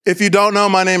If you don't know,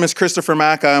 my name is Christopher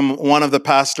Mack. I'm one of the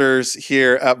pastors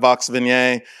here at Vox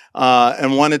Vignay,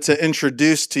 and wanted to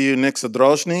introduce to you Nick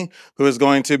Zadrozny, who is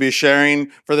going to be sharing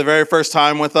for the very first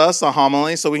time with us a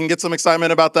homily, so we can get some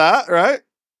excitement about that, right?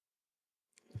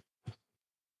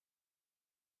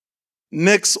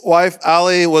 Nick's wife,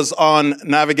 Allie, was on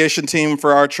navigation team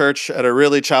for our church at a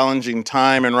really challenging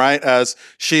time, and right as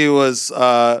she was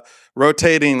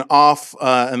rotating off,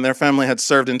 and their family had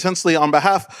served intensely on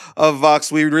behalf of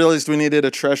Vox, we realized we needed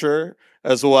a treasurer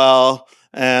as well.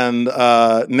 And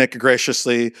Nick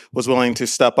graciously was willing to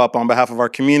step up on behalf of our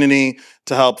community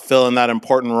to help fill in that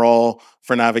important role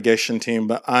for navigation team.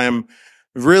 But I'm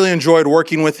really enjoyed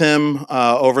working with him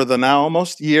over the now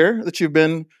almost year that you've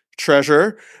been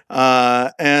treasurer.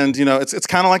 And you know, it's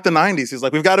kind of like the 90s. He's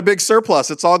like, we've got a big surplus.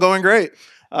 It's all going great.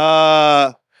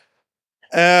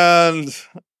 And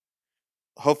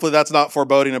hopefully that's not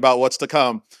foreboding about what's to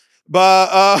come. But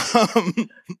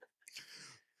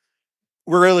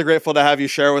we're really grateful to have you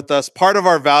share with us. Part of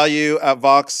our value at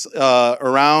Vox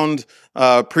around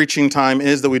preaching time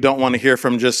is that we don't want to hear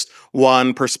from just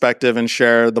one perspective and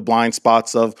share the blind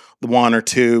spots of the one or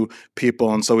two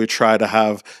people. And so we try to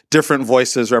have different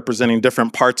voices representing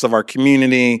different parts of our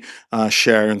community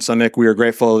share. And so, Nick, we are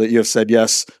grateful that you have said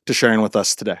yes to sharing with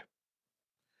us today.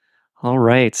 All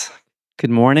right. Good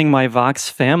morning, my Vox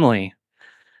family.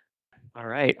 All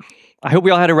right. I hope we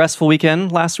all had a restful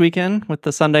weekend last weekend with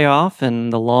the Sunday off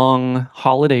and the long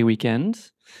holiday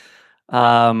weekend.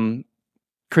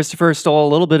 Christopher stole a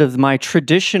little bit of my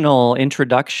traditional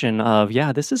introduction of,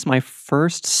 this is my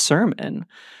first sermon.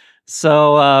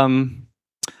 So I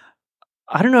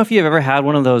don't know if you've ever had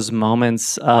one of those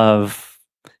moments of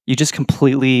you just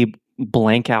completely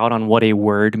blank out on what a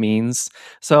word means.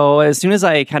 So as soon as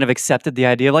I kind of accepted the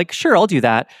idea of like, sure, I'll do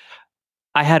that,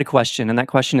 I had a question, and that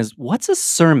question is, what's a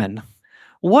sermon?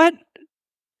 What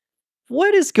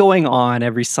is going on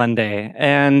every Sunday?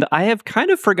 And I have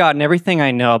kind of forgotten everything I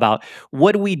know about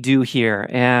what we do here.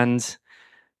 And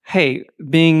hey,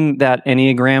 being that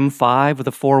Enneagram 5 with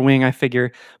a 4-wing, I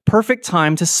figure perfect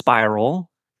time to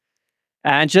spiral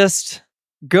and just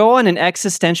go on an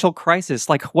existential crisis.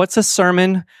 Like, what's a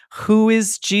sermon? Who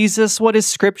is Jesus? What is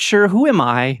scripture? Who am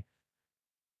I?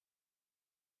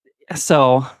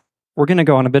 So we're going to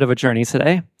go on a bit of a journey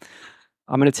today.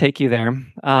 I'm going to take you there.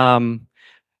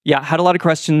 Had a lot of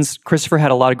questions. Christopher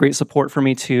had a lot of great support for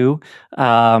me too.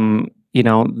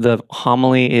 The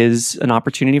homily is an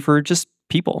opportunity for just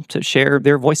people to share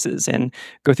their voices and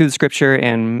go through the scripture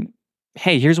and,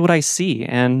 hey, here's what I see.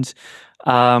 And,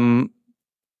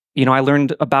 I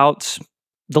learned about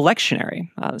the lectionary.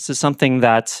 This is something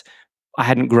that I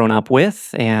hadn't grown up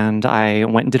with, and I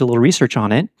went and did a little research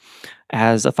on it,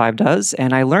 as a 5 does,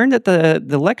 and I learned that the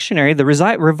lectionary, the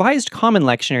revised common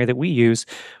lectionary that we use,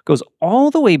 goes all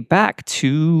the way back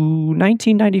to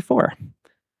 1994.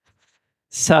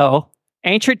 So,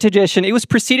 ancient tradition. It was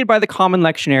preceded by the common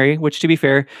lectionary, which, to be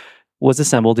fair, was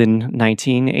assembled in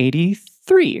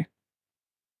 1983.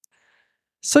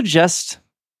 So just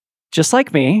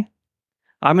like me,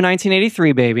 I'm a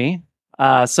 1983 baby.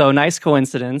 So nice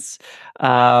coincidence.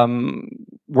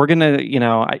 We're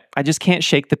gonna, I just can't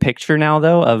shake the picture now,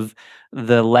 though, of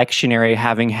the lectionary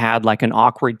having had like an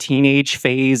awkward teenage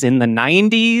phase in the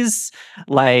 90s,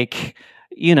 like,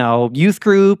 youth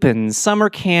group and summer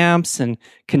camps and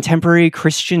contemporary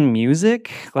Christian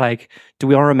music. Like, do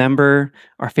we all remember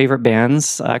our favorite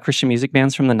bands, Christian music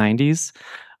bands from the 90s?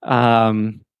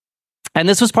 And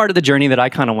this was part of the journey that I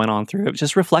kind of went on through,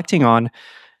 just reflecting on,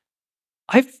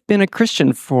 I've been a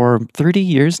Christian for 30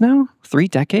 years now, 3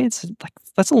 decades. Like,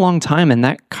 that's a long time, and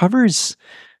that covers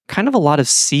kind of a lot of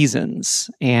seasons.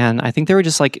 And I think there were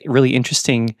just like really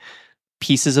interesting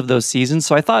pieces of those seasons.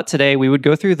 So I thought today we would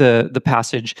go through the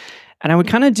passage, and I would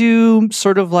kind of do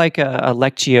sort of like a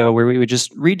lectio where we would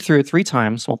just read through it 3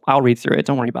 times. Well, I'll read through it.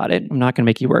 Don't worry about it. I'm not going to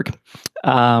make you work.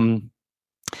 And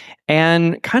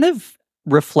kind of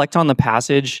reflect on the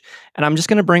passage. And I'm just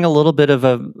going to bring a little bit of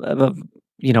a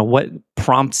what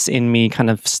prompts in me kind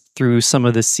of through some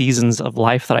of the seasons of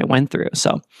life that I went through.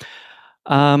 So,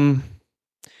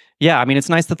 it's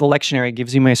nice that the lectionary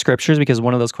gives you my scriptures, because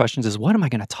one of those questions is, what am I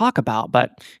going to talk about?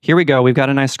 But here we go. We've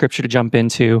got a nice scripture to jump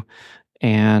into,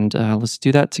 and let's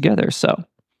do that together. So,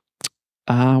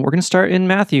 we're going to start in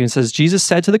Matthew. It says, Jesus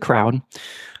said to the crowd,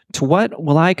 "To what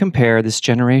will I compare this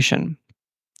generation?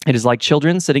 It is like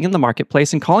children sitting in the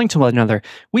marketplace and calling to one another,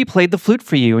 'We played the flute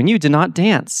for you, and you did not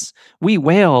dance. We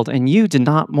wailed, and you did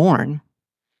not mourn.'"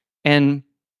 And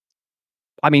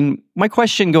my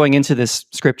question going into this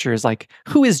scripture is like,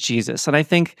 who is Jesus? And I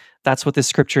think that's what this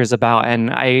scripture is about. And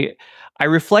I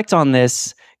reflect on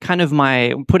this kind of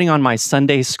my putting on my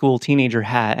Sunday school teenager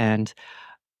hat, and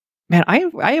man,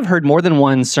 I have heard more than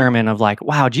one sermon of like,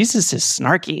 wow, Jesus is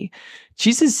snarky.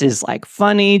 Jesus is like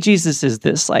funny. Jesus is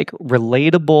this like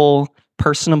relatable,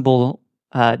 personable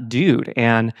dude.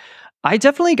 And I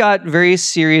definitely got very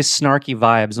serious, snarky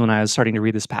vibes when I was starting to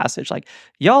read this passage. Like,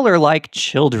 y'all are like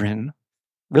children.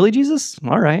 Really, Jesus?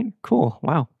 All right, cool.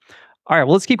 Wow. All right,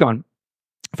 well, let's keep going.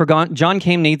 For John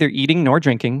came neither eating nor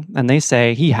drinking, and they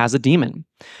say he has a demon.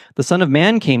 The Son of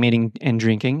Man came eating and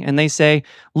drinking, and they say,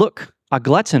 look, a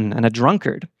glutton and a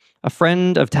drunkard, a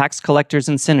friend of tax collectors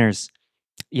and sinners.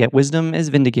 Yet wisdom is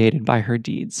vindicated by her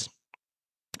deeds.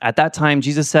 At that time,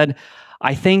 Jesus said,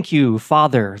 I thank you,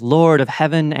 Father, Lord of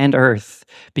heaven and earth,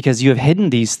 because you have hidden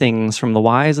these things from the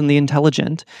wise and the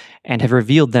intelligent, and have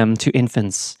revealed them to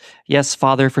infants. Yes,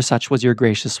 Father, for such was your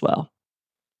gracious will.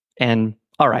 And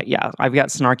all right, yeah, I've got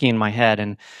snarky in my head.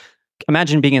 And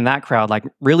imagine being in that crowd, like,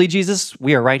 really, Jesus?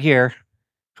 We are right here.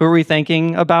 Who are we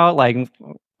thinking about? Like,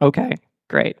 okay,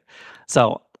 great.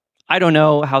 So I don't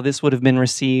know how this would have been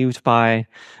received by,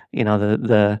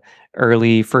 the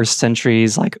early first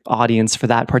centuries like audience for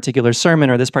that particular sermon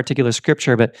or this particular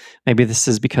scripture, but maybe this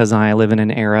is because I live in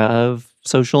an era of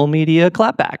social media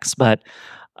clapbacks. But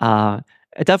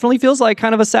it definitely feels like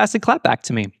kind of a sassy clapback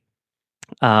to me.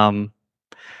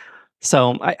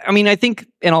 So, I think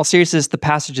in all seriousness, the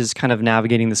passage is kind of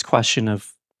navigating this question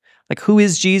of like, who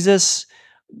is Jesus?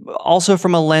 Also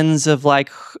from a lens of like,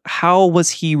 how was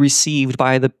he received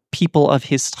by the people of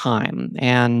his time?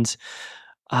 And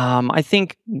I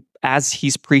think as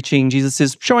he's preaching, Jesus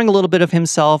is showing a little bit of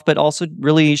himself, but also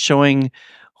really showing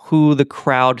who the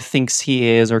crowd thinks he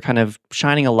is, or kind of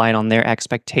shining a light on their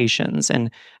expectations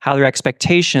and how their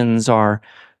expectations are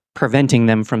preventing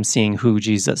them from seeing who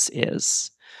Jesus is.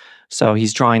 So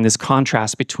he's drawing this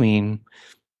contrast between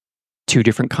two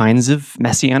different kinds of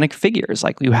messianic figures.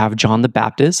 Like you have John the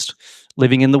Baptist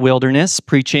living in the wilderness,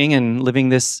 preaching and living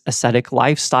this ascetic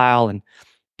lifestyle and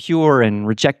pure and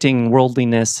rejecting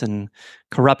worldliness and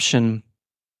corruption.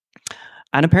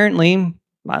 And apparently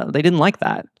they didn't like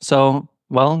that. So,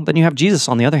 well, then you have Jesus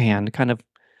on the other hand, kind of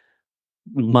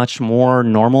much more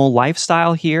normal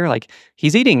lifestyle here. Like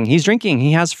he's eating, he's drinking,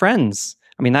 he has friends.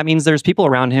 I mean, that means there's people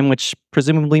around him, which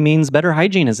presumably means better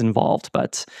hygiene is involved.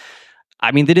 But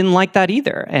I mean, they didn't like that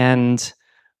either. And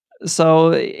so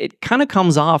it kind of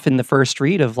comes off in the first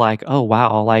read of like, oh,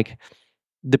 wow, like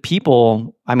the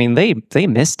people, I mean, they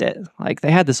missed it. Like they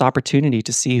had this opportunity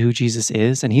to see who Jesus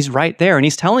is, and he's right there, and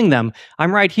he's telling them,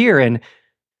 I'm right here. And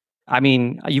I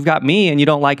mean, you've got me and you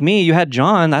don't like me. You had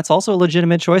John. That's also a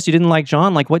legitimate choice. You didn't like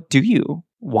John. Like, what do you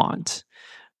want?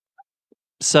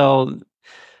 So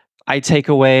I take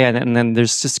away, and then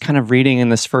there's just kind of reading in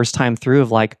this first time through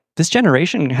of like, this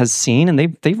generation has seen and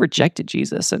they've rejected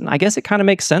Jesus. And I guess it kind of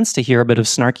makes sense to hear a bit of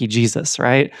snarky Jesus,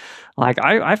 right? Like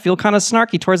I feel kind of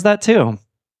snarky towards that too.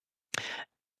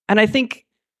 And I think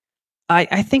I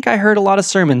heard a lot of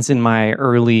sermons in my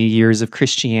early years of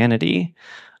Christianity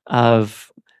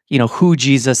of, who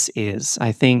Jesus is.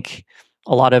 I think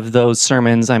a lot of those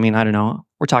sermons, I mean, I don't know,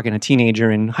 we're talking a teenager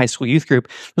in high school youth group.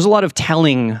 There's a lot of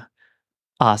telling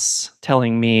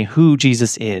me who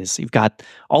Jesus is. You've got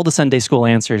all the Sunday school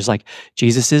answers like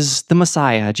Jesus is the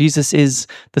Messiah, Jesus is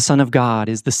the Son of God,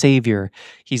 is the Savior,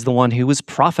 he's the one who was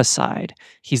prophesied,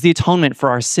 he's the atonement for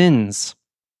our sins.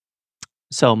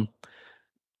 So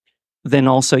then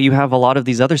also you have a lot of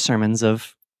these other sermons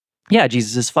of, yeah,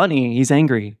 Jesus is funny, he's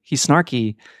angry, he's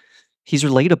snarky, he's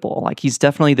relatable. Like he's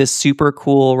definitely this super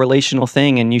cool relational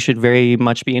thing, and you should very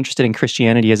much be interested in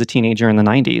Christianity as a teenager in the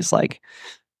 90s. Like,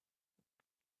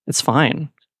 it's fine.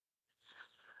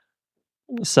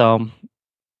 So,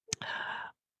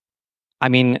 I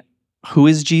mean, who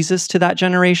is Jesus to that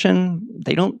generation?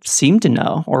 They don't seem to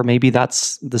know, or maybe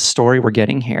that's the story we're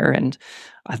getting here. And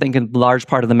I think a large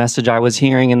part of the message I was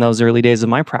hearing in those early days of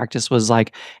my practice was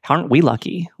like, aren't we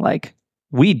lucky? Like,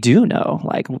 we do know,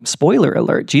 like, spoiler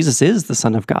alert, Jesus is the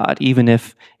Son of God, even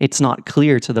if it's not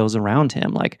clear to those around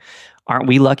him. Like, aren't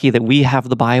we lucky that we have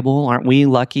the Bible? Aren't we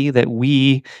lucky that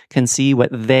we can see what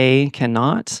they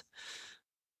cannot?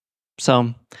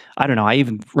 So, I don't know. I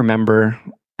even remember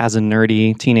as a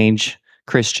nerdy teenage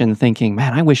Christian thinking,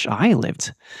 man, I wish I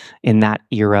lived in that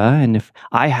era. And if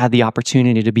I had the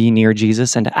opportunity to be near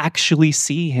Jesus and to actually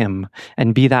see him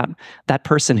and be that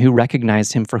person who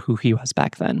recognized him for who he was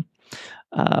back then.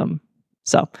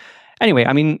 So anyway,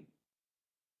 I mean,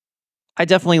 I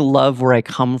definitely love where I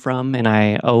come from, and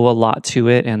I owe a lot to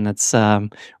it, and that's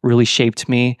really shaped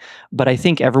me. But I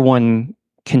think everyone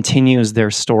continues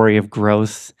their story of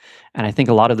growth, and I think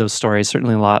a lot of those stories,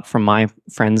 certainly a lot from my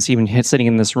friends, even sitting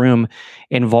in this room,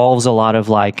 involves a lot of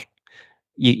like,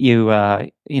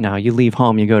 you leave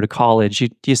home, you go to college,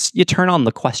 you turn on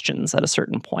the questions at a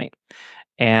certain point.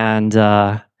 And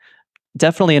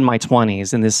definitely in my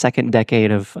 20s, in this second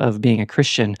decade of being a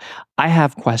Christian, I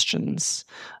have questions.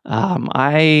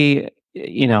 I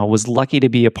was lucky to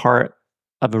be a part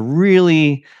of a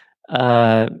really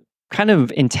kind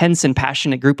of intense and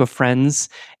passionate group of friends.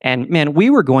 And man, we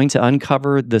were going to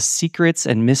uncover the secrets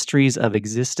and mysteries of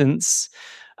existence.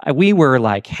 We were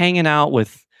like hanging out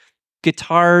with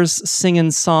guitars, singing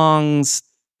songs,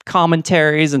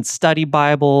 commentaries, and study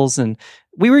Bibles. And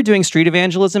we were doing street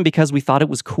evangelism because we thought it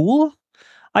was cool,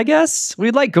 I guess.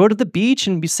 We'd like go to the beach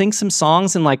and sing some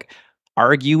songs and like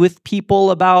argue with people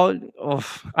about,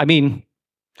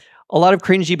 a lot of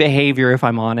cringy behavior, if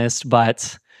I'm honest,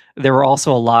 but there were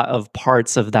also a lot of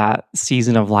parts of that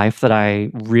season of life that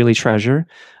I really treasure.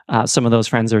 Some of those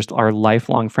friends are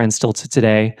lifelong friends still to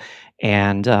today,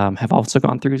 and have also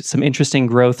gone through some interesting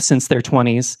growth since their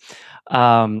 20s.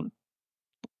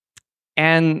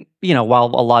 And, while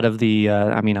a lot of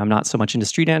I'm not so much into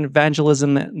street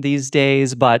evangelism these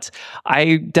days, but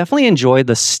I definitely enjoy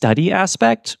the study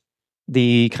aspect,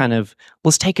 the kind of,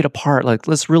 let's take it apart, like,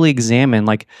 let's really examine,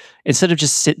 like, instead of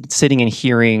just sitting and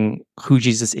hearing who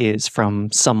Jesus is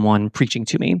from someone preaching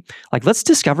to me, like, let's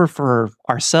discover for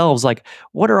ourselves, like,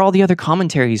 what are all the other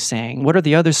commentaries saying? What are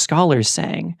the other scholars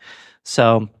saying?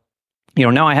 So,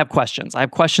 now I have questions. I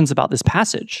have questions about this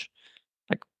passage.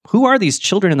 Like, who are these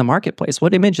children in the marketplace?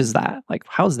 What image is that? Like,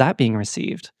 how is that being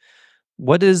received?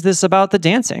 What is this about the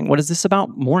dancing? What is this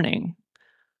about mourning?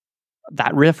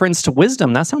 That reference to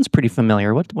wisdom, that sounds pretty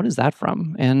familiar. What is that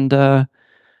from? And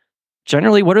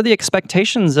generally, what are the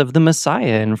expectations of the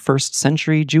Messiah in first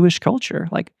century Jewish culture?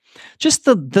 Like, just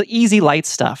the easy, light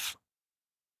stuff.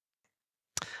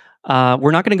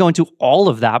 We're not going to go into all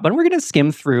of that, but we're going to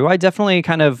skim through. I definitely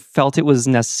kind of felt it was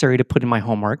necessary to put in my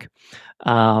homework.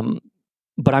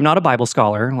 But I'm not a Bible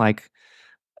scholar. Like,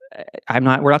 we're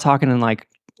not talking in like,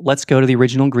 let's go to the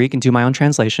original Greek and do my own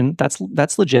translation.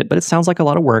 That's legit, but it sounds like a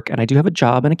lot of work, and I do have a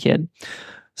job and a kid.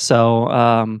 So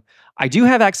I do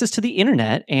have access to the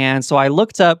internet, and so I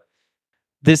looked up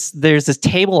there's this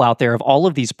table out there of all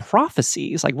of these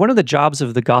prophecies. Like, one of the jobs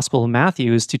of the Gospel of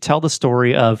Matthew is to tell the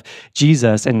story of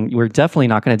Jesus, and we're definitely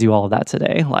not going to do all of that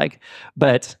today.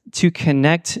 But to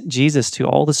connect Jesus to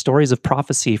all the stories of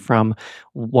prophecy from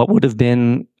what would have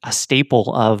been a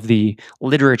staple of the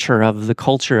literature of the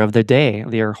culture of the day,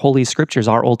 their holy scriptures,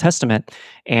 our Old Testament,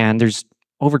 and there's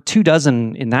over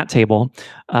 24 in that table.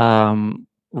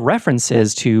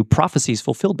 References to prophecies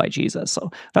fulfilled by Jesus.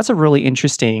 So that's a really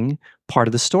interesting part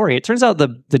of the story. It turns out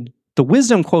the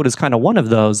wisdom quote is kind of one of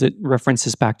those. It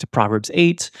references back to Proverbs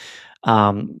 8.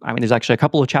 There's actually a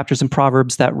couple of chapters in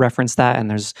Proverbs that reference that, and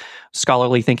there's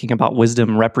scholarly thinking about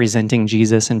wisdom representing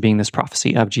Jesus and being this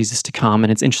prophecy of Jesus to come.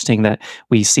 And it's interesting that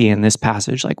we see in this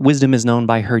passage, like, wisdom is known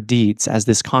by her deeds, as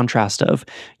this contrast of,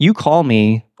 you call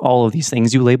me all of these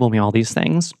things, you label me all these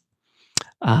things.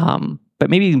 But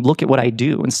maybe look at what I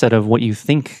do instead of what you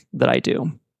think that I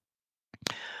do.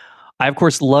 I, of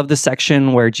course, love the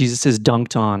section where Jesus is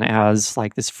dunked on as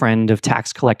like this friend of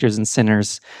tax collectors and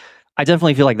sinners. I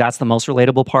definitely feel like that's the most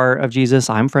relatable part of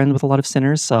Jesus. I'm friends with a lot of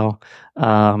sinners, so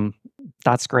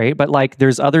that's great. But like,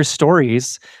 there's other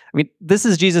stories. This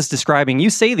is Jesus describing, you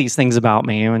say these things about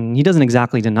me, and he doesn't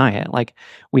exactly deny it. Like,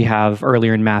 we have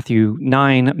earlier in Matthew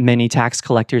 9, many tax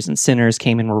collectors and sinners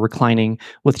came and were reclining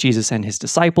with Jesus and his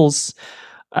disciples.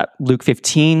 Luke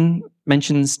 15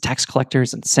 mentions tax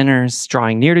collectors and sinners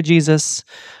drawing near to Jesus,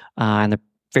 and the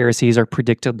Pharisees are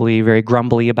predictably very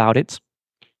grumbly about it.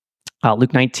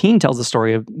 Luke 19 tells the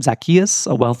story of Zacchaeus,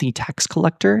 a wealthy tax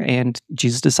collector, and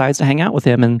Jesus decides to hang out with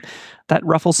him, and that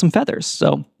ruffles some feathers.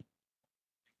 So,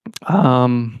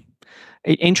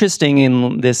 interesting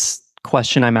in this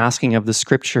question I'm asking of the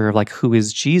scripture of, like, who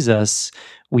is Jesus?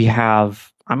 We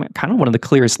have, kind of one of the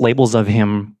clearest labels of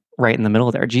him right in the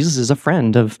middle there. Jesus is a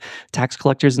friend of tax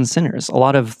collectors and sinners. A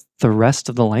lot of the rest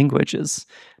of the language is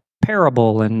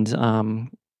parable, and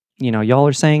y'all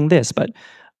are saying this, but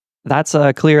that's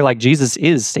a clear, like, Jesus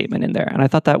is statement in there. And I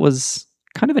thought that was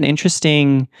kind of an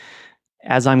interesting,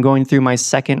 as I'm going through my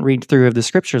second read through of the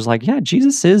scriptures, like, yeah,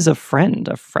 Jesus is a friend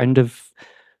of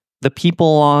the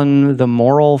people on the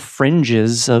moral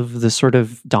fringes of the sort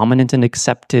of dominant and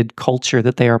accepted culture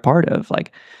that they are part of.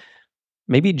 Like,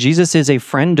 maybe Jesus is a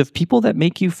friend of people that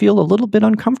make you feel a little bit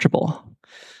uncomfortable.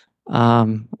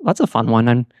 That's a fun one.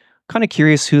 I'm kind of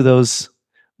curious who those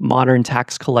modern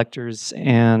tax collectors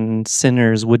and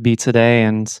sinners would be today.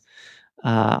 And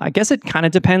I guess it kind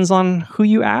of depends on who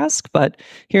you ask, but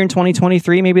here in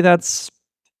 2023, maybe that's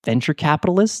venture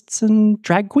capitalists and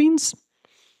drag queens.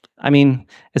 I mean,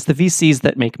 it's the VCs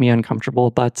that make me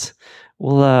uncomfortable, but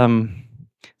we'll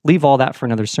leave all that for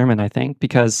another sermon, I think,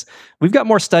 because we've got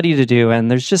more study to do, and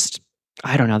there's just,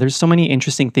 I don't know, there's so many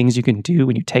interesting things you can do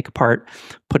when you take apart,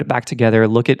 put it back together,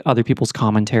 look at other people's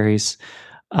commentaries.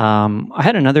 I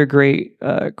had another great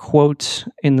quote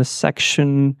in the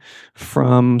section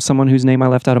from someone whose name I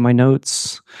left out of my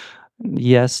notes.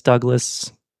 Yes,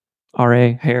 Douglas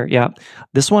R.A. Hare. Yeah.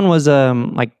 This one was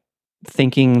like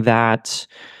thinking that,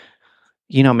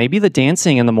 maybe the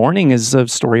dancing in the morning is a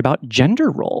story about gender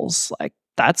roles. Like,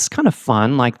 that's kind of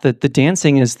fun. Like, the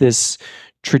dancing is this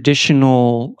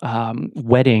traditional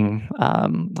wedding,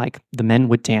 like the men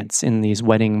would dance in these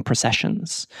wedding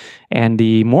processions. And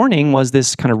the morning was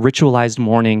this kind of ritualized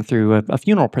mourning through a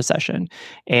funeral procession.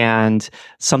 And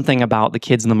something about the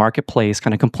kids in the marketplace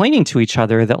kind of complaining to each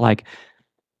other that, like,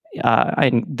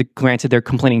 granted, they're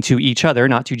complaining to each other,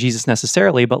 not to Jesus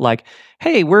necessarily, but like,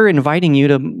 hey, we're inviting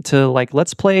you to like,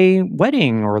 let's play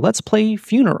wedding or let's play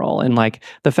funeral. And like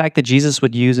the fact that Jesus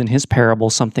would use in his parable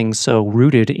something so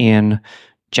rooted in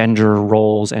gender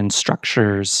roles and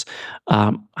structures,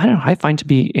 I don't know, I find to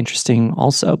be interesting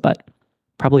also, but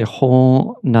probably a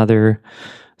whole nother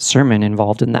sermon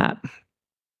involved in that.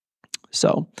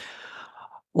 So,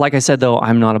 like I said, though,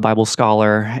 I'm not a Bible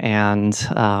scholar, and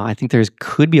I think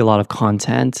could be a lot of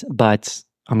content, but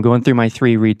I'm going through my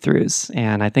 3 read-throughs,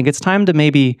 and I think it's time to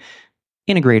maybe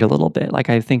integrate a little bit. Like,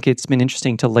 I think it's been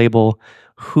interesting to label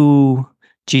who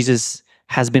Jesus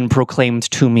has been proclaimed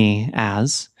to me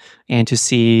as, and to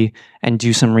see and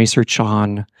do some research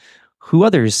on who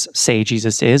others say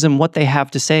Jesus is and what they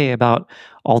have to say about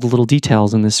all the little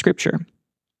details in this scripture.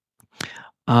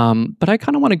 But I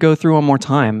kind of want to go through one more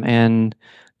time and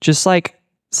just like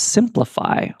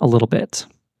simplify a little bit.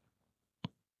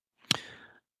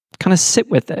 Kind of sit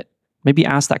with it. Maybe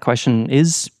ask that question,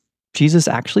 is Jesus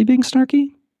actually being snarky?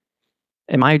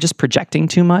 Am I just projecting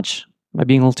too much? Am I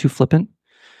being a little too flippant?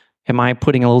 Am I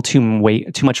putting a little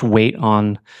too much weight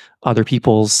on other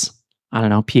people's, I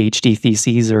don't know, PhD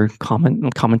theses or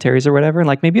commentaries or whatever? And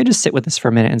like, maybe I just sit with this for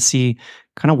a minute and see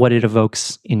kind of what it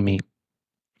evokes in me.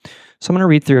 So I'm going to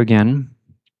read through again.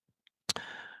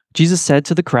 Jesus said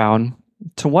to the crowd,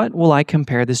 "To what will I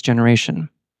compare this generation?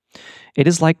 It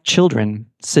is like children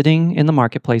sitting in the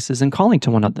marketplaces and calling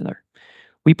to one another.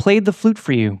 We played the flute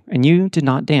for you, and you did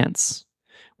not dance.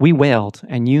 We wailed,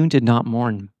 and you did not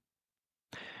mourn.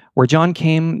 Where John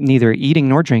came neither eating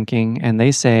nor drinking, and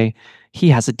they say, 'He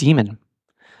has a demon.'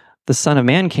 The Son of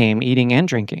Man came eating and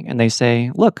drinking, and they say,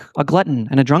 'Look, a glutton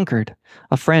and a drunkard,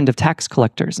 a friend of tax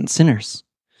collectors and sinners.'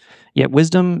 Yet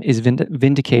wisdom is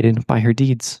vindicated by her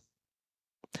deeds."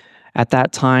 At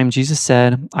that time, Jesus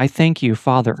said, "I thank you,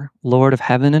 Father, Lord of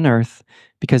heaven and earth,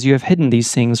 because you have hidden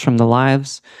these things from the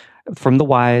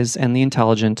wise and the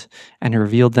intelligent, and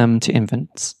revealed them to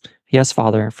infants. Yes,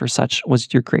 Father, for such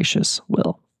was your gracious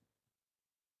will."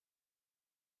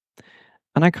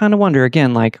 And I kind of wonder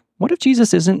again, like, what if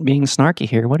Jesus isn't being snarky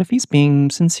here? What if he's being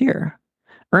sincere,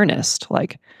 earnest?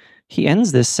 Like, he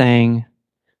ends this saying,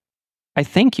 "I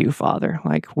thank you, Father."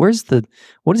 Like, what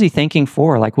is he thanking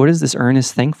for? Like, what is this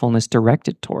earnest thankfulness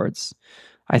directed towards?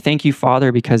 "I thank you,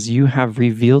 Father, because you have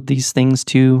revealed these things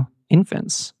to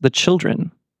infants," the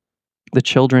children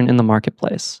in the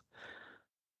marketplace.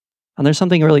 And there's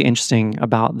something really interesting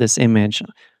about this image.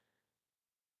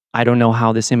 I don't know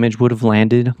how this image would have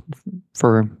landed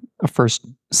for a first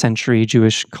century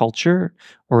Jewish culture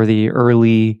or the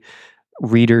early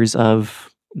readers of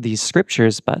these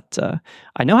scriptures, but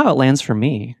I know how it lands for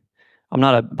me. I'm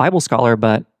not a Bible scholar,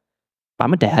 but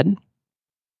I'm a dad.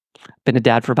 Been a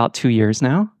dad for about 2 years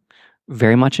now.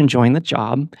 Very much enjoying the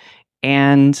job.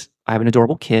 And I have an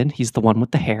adorable kid. He's the one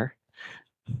with the hair.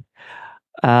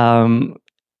 And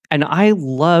I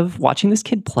love watching this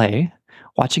kid play,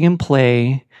 watching him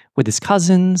play with his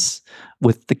cousins,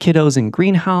 with the kiddos in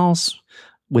greenhouse,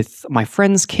 with my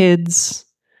friends' kids.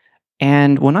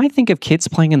 And when I think of kids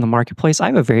playing in the marketplace, I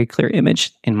have a very clear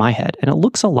image in my head, and it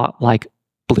looks a lot like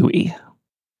Bluey.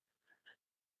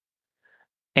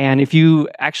 And if you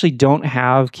actually don't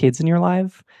have kids in your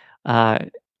life,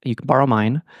 you can borrow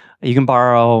mine. You can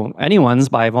borrow anyone's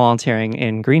by volunteering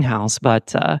in Greenhouse,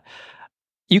 but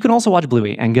you can also watch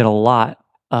Bluey and get a lot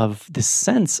of this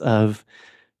sense of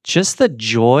just the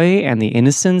joy and the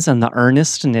innocence and the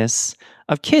earnestness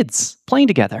of kids playing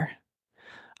together.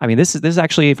 I mean, this is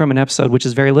actually from an episode which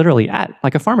is very literally at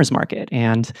like a farmer's market,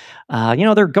 and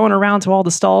they're going around to all the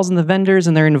stalls and the vendors,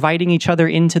 and they're inviting each other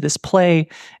into this play,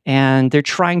 and they're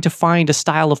trying to find a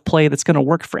style of play that's going to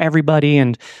work for everybody,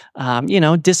 and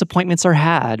disappointments are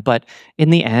had, but in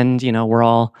the end, we're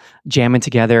all jamming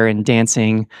together and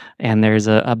dancing, and there's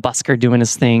a busker doing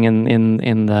his thing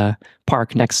in the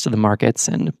park next to the markets,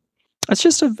 and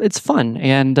it's fun.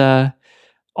 And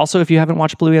also, if you haven't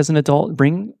watched Bluey as an adult,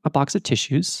 bring a box of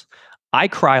tissues. I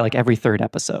cry like every third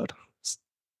episode.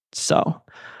 So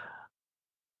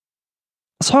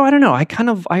I don't know.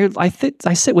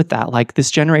 I sit with that. Like, this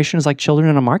generation is like children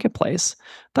in a marketplace.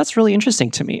 That's really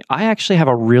interesting to me. I actually have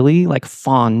a really like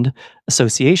fond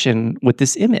association with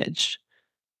this image.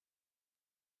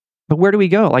 But where do we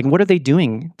go? Like, what are they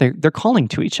doing? They're calling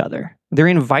to each other. They're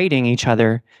inviting each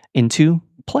other into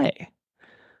play.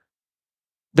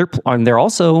 They're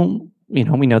also, we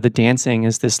know the dancing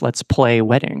is this let's play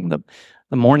wedding.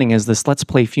 The mourning is this let's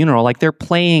play funeral. Like, they're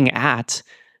playing at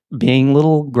being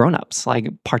little grown-ups, like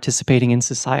participating in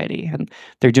society. And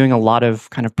they're doing a lot of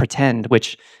kind of pretend,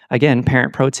 which, again,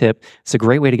 parent pro tip, it's a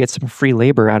great way to get some free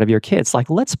labor out of your kids. Like,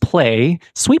 let's play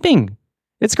sweeping.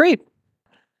 It's great.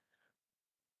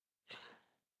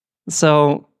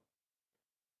 So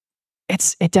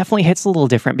it definitely hits a little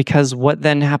different, because what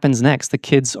then happens next? The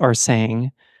kids are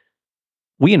saying,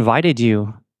 we invited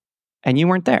you and you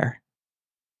weren't there.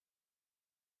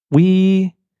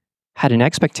 We had an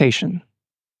expectation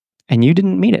and you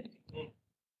didn't meet it.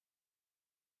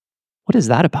 What is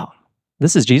that about?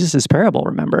 This is Jesus's parable,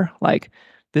 remember? Like,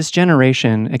 this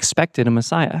generation expected a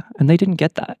Messiah and they didn't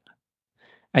get that.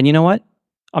 And you know what?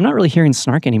 I'm not really hearing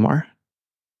snark anymore.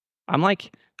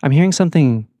 I'm hearing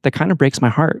something that kind of breaks my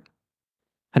heart.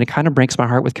 And it kind of breaks my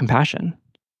heart with compassion.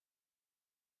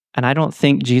 And I don't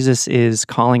think Jesus is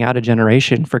calling out a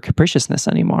generation for capriciousness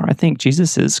anymore. I think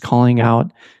Jesus is calling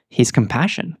out his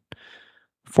compassion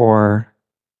for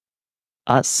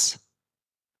us,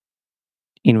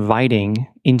 inviting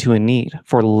into a need,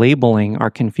 for labeling our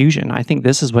confusion. I think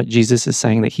this is what Jesus is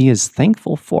saying that he is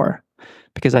thankful for,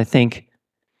 because I think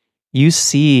you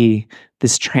see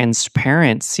this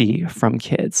transparency from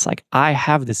kids. Like, I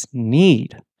have this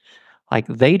need. Like,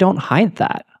 they don't hide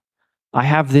that. I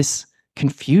have this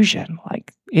confusion.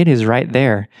 Like, it is right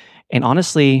there. And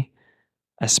honestly,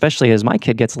 especially as my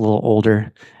kid gets a little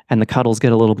older and the cuddles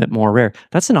get a little bit more rare,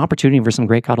 that's an opportunity for some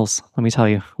great cuddles. Let me tell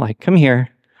you, like, come here,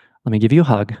 let me give you a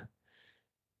hug.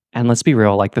 And let's be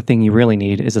real, like, the thing you really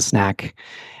need is a snack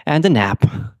and a nap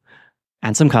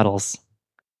and some cuddles.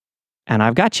 And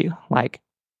I've got you. Like,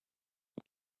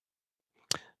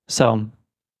 so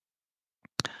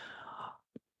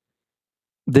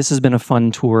this has been a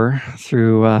fun tour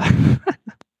through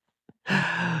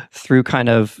through kind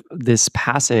of this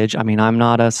passage. I mean, I'm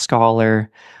not a scholar.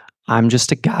 I'm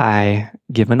just a guy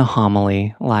giving a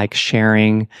homily, like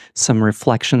sharing some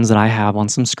reflections that I have on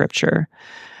some scripture.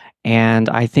 And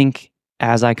I think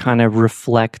as I kind of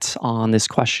reflect on this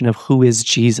question of who is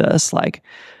Jesus, like,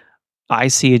 I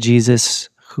see a Jesus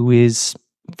who is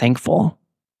thankful.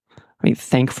 I mean,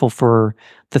 thankful for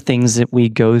the things that we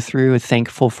go through,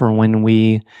 thankful for when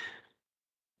we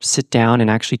sit down and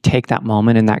actually take that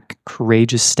moment and that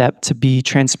courageous step to be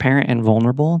transparent and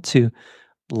vulnerable, to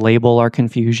label our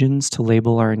confusions, to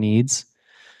label our needs.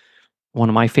 One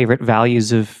of my favorite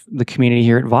values of the community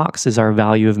here at Vox is our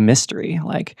value of mystery.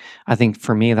 Like, I think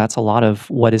for me, that's a lot of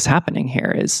what is happening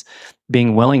here, is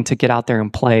being willing to get out there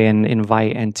and play and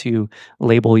invite and to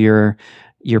label your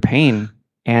pain,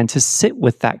 and to sit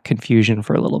with that confusion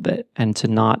for a little bit, and to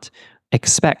not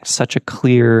expect such a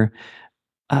clear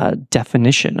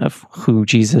definition of who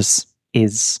Jesus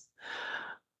is.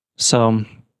 So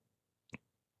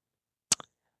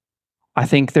I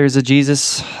think there's a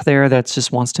Jesus there that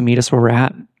just wants to meet us where we're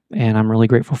at, and I'm really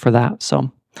grateful for that.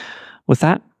 So with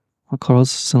that, I'll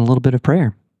close in a little bit of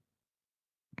prayer.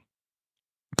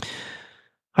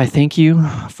 I thank you,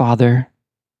 Father,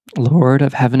 Lord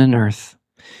of heaven and earth,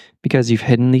 because you've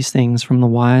hidden these things from the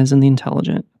wise and the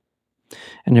intelligent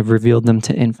and have revealed them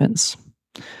to infants.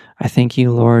 I thank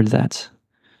you, Lord, that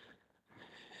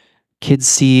kids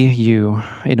see you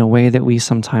in a way that we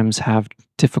sometimes have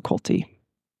difficulty.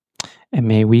 And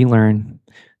may we learn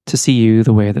to see you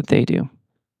the way that they do.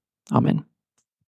 Amen.